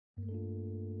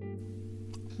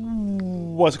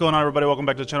What's going on, everybody? Welcome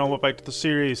back to the channel. Welcome back to the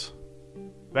series.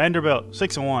 Vanderbilt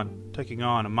 6-1 taking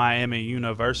on Miami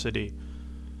University,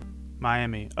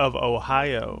 Miami of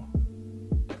Ohio.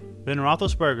 Ben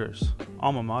Roethlisberger's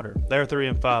alma mater. They're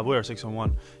 3-5. We are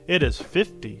 6-1. It is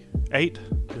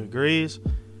 58 degrees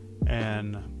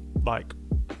and like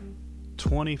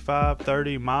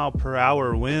 25-30 mile per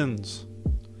hour winds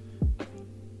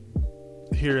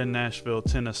here in Nashville,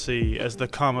 Tennessee, as the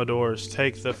Commodores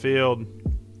take the field.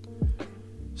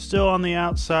 Still on the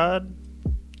outside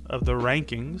of the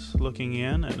rankings, looking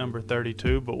in at number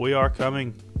 32, but we are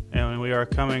coming, and we are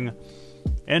coming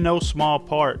in no small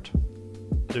part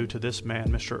due to this man,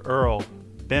 Mr. Earl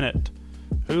Bennett,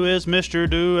 who is Mr.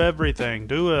 Do Everything,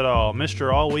 do it all,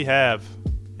 Mr. All we have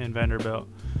in Vanderbilt.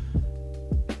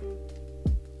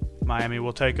 Miami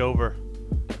will take over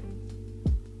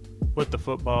with the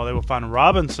football. They will find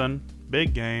Robinson,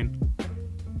 big gain.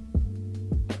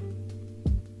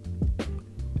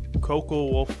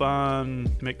 Cokel will find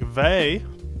McVeigh,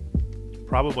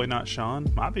 probably not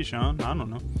Sean, might be Sean, I don't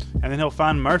know. And then he'll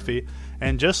find Murphy,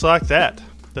 and just like that,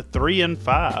 the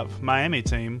 3-5 Miami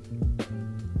team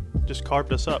just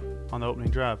carved us up on the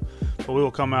opening drive. But we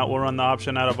will come out, we'll run the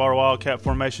option out of our Wildcat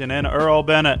formation, and Earl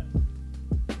Bennett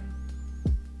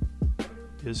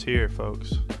is here,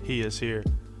 folks. He is here.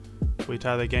 We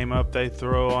tie the game up, they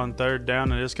throw on third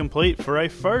down, and it is complete for a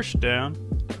first down.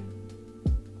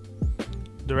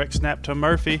 Direct snap to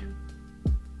Murphy.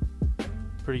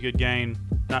 Pretty good gain.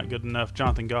 Not good enough.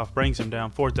 Jonathan Goff brings him down.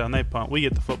 Fourth down, they punt. We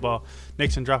get the football.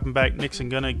 Nixon dropping back. Nixon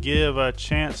going to give a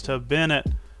chance to Bennett,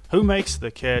 who makes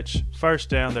the catch. First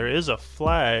down. There is a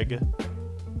flag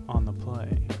on the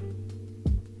play,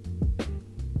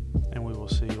 and we will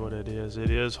see what it is.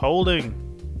 It is holding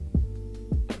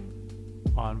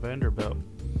on Vanderbilt.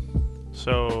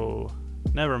 So,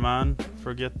 never mind.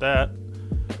 Forget that.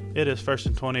 It is 1st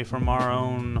and 20 from our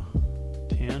own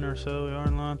 10 or so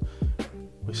yard line.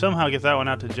 We somehow get that one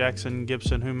out to Jackson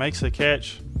Gibson, who makes the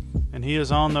catch, and he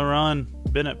is on the run.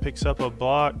 Bennett picks up a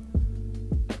block,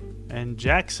 and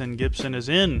Jackson Gibson is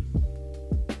in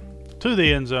to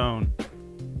the end zone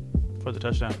for the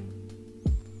touchdown.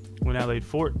 We now lead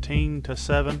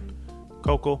 14-7.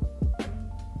 Cokel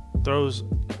throws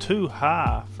too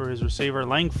high for his receiver.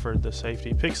 Langford, the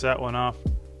safety, picks that one off.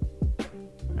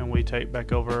 And we take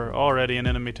back over already in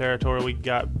enemy territory. We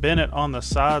got Bennett on the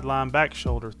sideline, back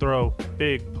shoulder throw,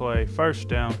 big play, first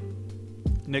down.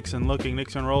 Nixon looking,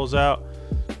 Nixon rolls out.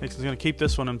 Nixon's going to keep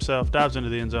this one himself, dives into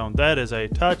the end zone. That is a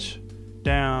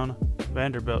touchdown.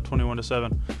 Vanderbilt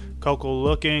 21-7. Cokel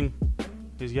looking,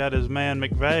 he's got his man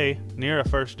McVeigh near a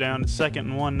first down. It's 2nd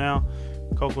and 1 now.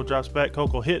 Cokel drops back.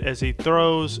 Cokel hit as he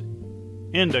throws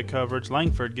into coverage.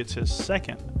 Langford gets his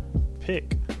second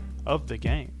pick of the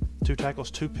game. 2 tackles,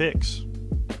 2 picks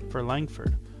for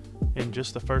Langford in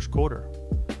just the first quarter.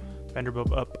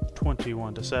 Vanderbilt up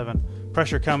 21-7.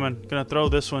 Pressure coming. Gonna throw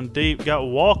this one deep. Got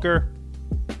Walker.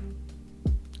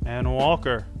 And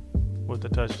Walker with the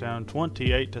touchdown.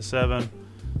 28-7.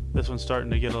 This one's starting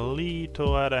to get a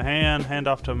little out of hand.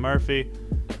 Handoff to Murphy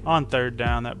on third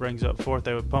down. That brings up fourth.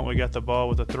 They would punt. We got the ball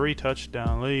with a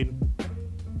 3-touchdown lead.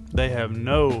 They have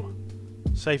no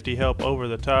safety help over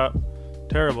the top.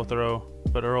 Terrible throw,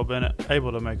 but Earl Bennett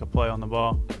able to make a play on the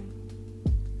ball.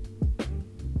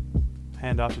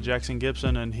 Hand off to Jackson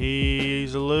Gibson, and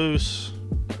he's loose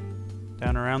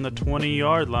down around the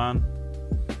 20-yard line.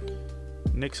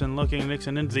 Nixon looking,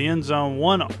 Nixon into the end zone.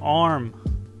 One arm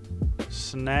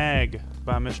snag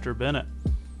by Mr. Bennett.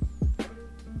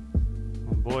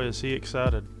 Oh boy, is he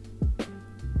excited.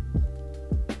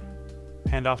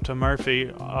 Hand off to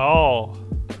Murphy. All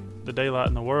the daylight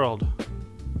in the world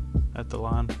at the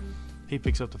line. He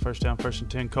picks up the first down, 1st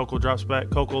and 10. Cokel drops back.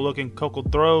 Cokel looking.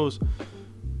 Cokel throws.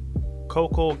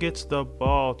 Cokel gets the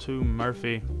ball to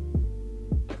Murphy.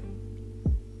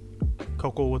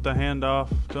 Cokel with the handoff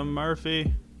to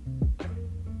Murphy.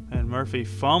 And Murphy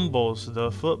fumbles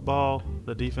the football.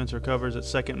 The defense recovers at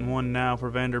 2nd and 1 now for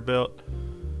Vanderbilt.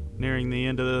 Nearing the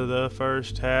end of the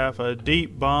first half. A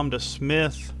deep bomb to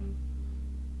Smith.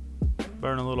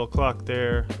 Burn a little clock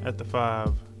there at the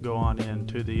 5. Go on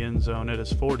into the end zone. It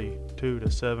is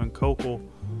 42-7. Cokel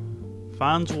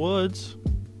finds Woods,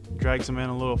 drags him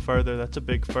in a little further. That's a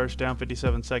big first down.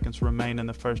 57 seconds remain in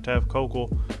the first half.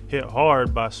 Cokel hit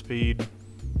hard by Speed,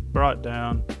 brought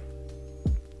down.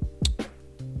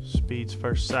 Speed's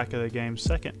first sack of the game,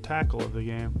 second tackle of the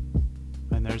game,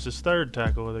 and there's his third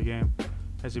tackle of the game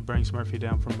as he brings Murphy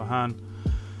down from behind.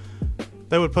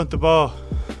 They would punt the ball.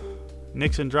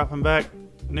 Nixon dropping back.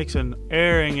 Nixon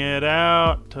airing it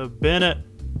out to Bennett,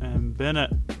 and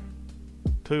Bennett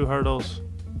 2 hurdles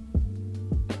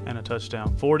and a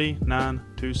touchdown.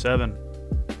 49-7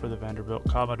 for the Vanderbilt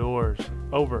Commodores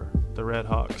over the Red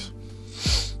Hawks.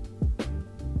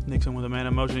 Nixon with a man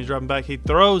in motion. He's dropping back. He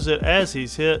throws it as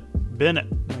he's hit. Bennett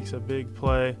makes a big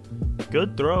play.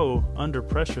 Good throw under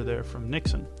pressure there from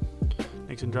Nixon.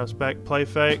 Nixon drops back, play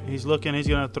fake. He's looking. He's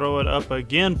going to throw it up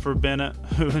again for Bennett,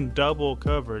 who in double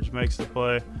coverage makes the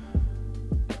play.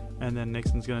 And then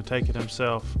Nixon's going to take it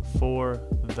himself for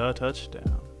the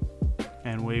touchdown.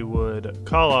 And we would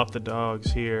call off the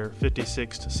Dogs here,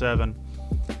 56-7.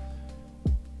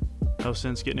 No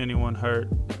sense getting anyone hurt.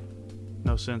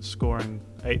 No sense scoring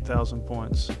 8,000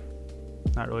 points.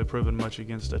 Not really proving much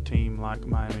against a team like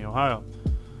Miami, Ohio.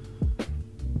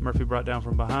 Murphy brought down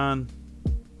from behind.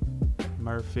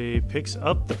 Murphy picks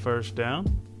up the first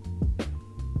down.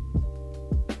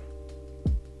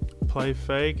 Play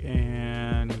fake,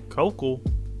 and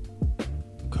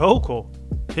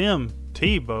Tim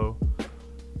Tebow.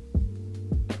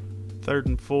 3rd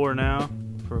and 4 now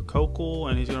for Kokel,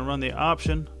 and he's going to run the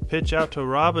option. Pitch out to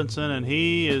Robinson, and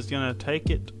he is going to take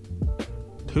it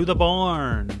to the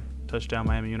barn. Touchdown,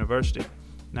 Miami University.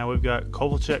 Now we've got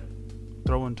Kovalchuk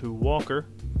throwing to Walker.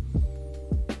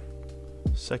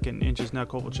 2nd inches now.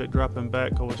 Kovalchuk dropping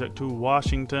back. Kovalchuk to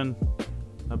Washington.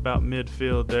 About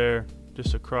midfield there.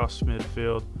 Just across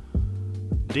midfield.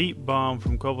 Deep bomb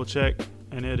from Kovalchuk,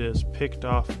 and it is picked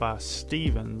off by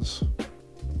Stevens.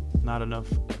 Not enough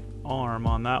arm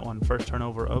on that one. First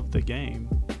turnover of the game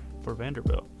for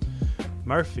Vanderbilt.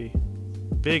 Murphy.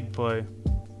 Big play.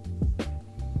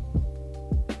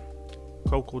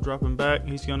 Kokel dropping back.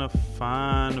 He's going to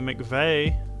find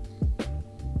McVeigh.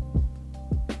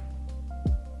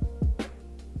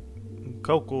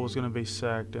 Kokel is going to be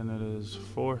sacked, and it is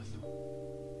 4th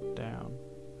down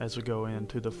as we go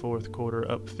into the 4th quarter,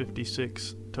 up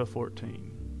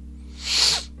 56-14.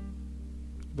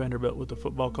 Vanderbilt with the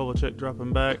football. Kovalchuk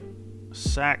dropping back.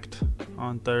 Sacked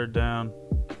on 3rd down.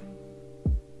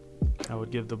 I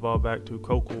would give the ball back to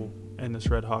Kokel in this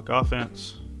Red Hawk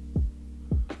offense.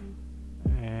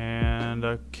 And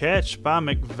a catch by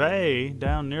McVeigh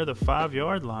down near the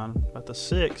 5-yard line, at the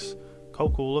 6.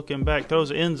 Kokel looking back,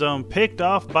 throws end zone, picked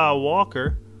off by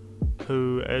Walker,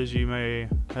 who, as you may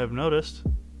have noticed,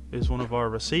 is one of our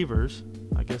receivers.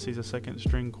 I guess he's a 2nd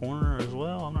string corner as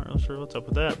well. I'm not really sure what's up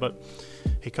with that, but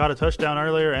he caught a touchdown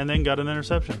earlier and then got an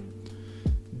interception.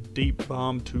 Deep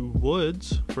bomb to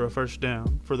Woods for a 1st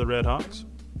down for the Red Hawks.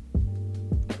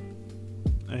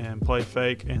 And play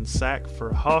fake and sack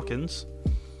for Hawkins.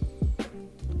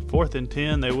 4th and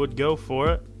 10, they would go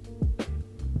for it.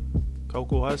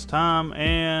 Kokel has time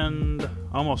and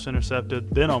almost intercepted,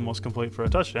 then almost complete for a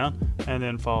touchdown, and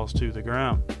then falls to the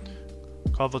ground.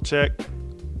 Kovalchuk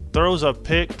throws a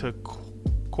pick to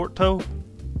Corto,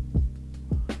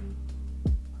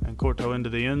 and Corto into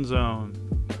the end zone.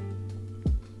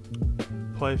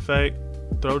 Play fake,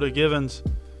 throw to Givens.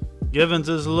 Givens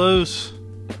is loose,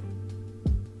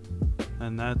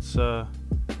 and that's how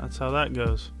that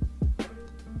goes.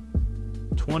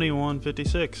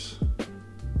 21-56.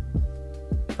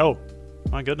 Oh,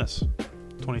 my goodness.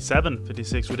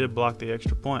 27-56. We did block the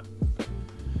extra point.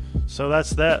 So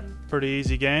that's that. Pretty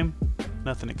easy game.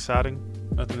 Nothing exciting.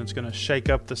 Nothing that's going to shake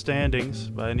up the standings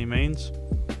by any means.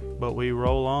 But we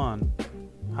roll on.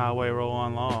 Highway, roll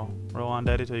on law. Roll on,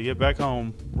 daddy, till you get back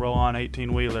home. Roll on,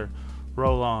 18-wheeler.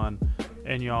 Roll on.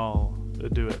 And y'all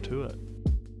do it to it.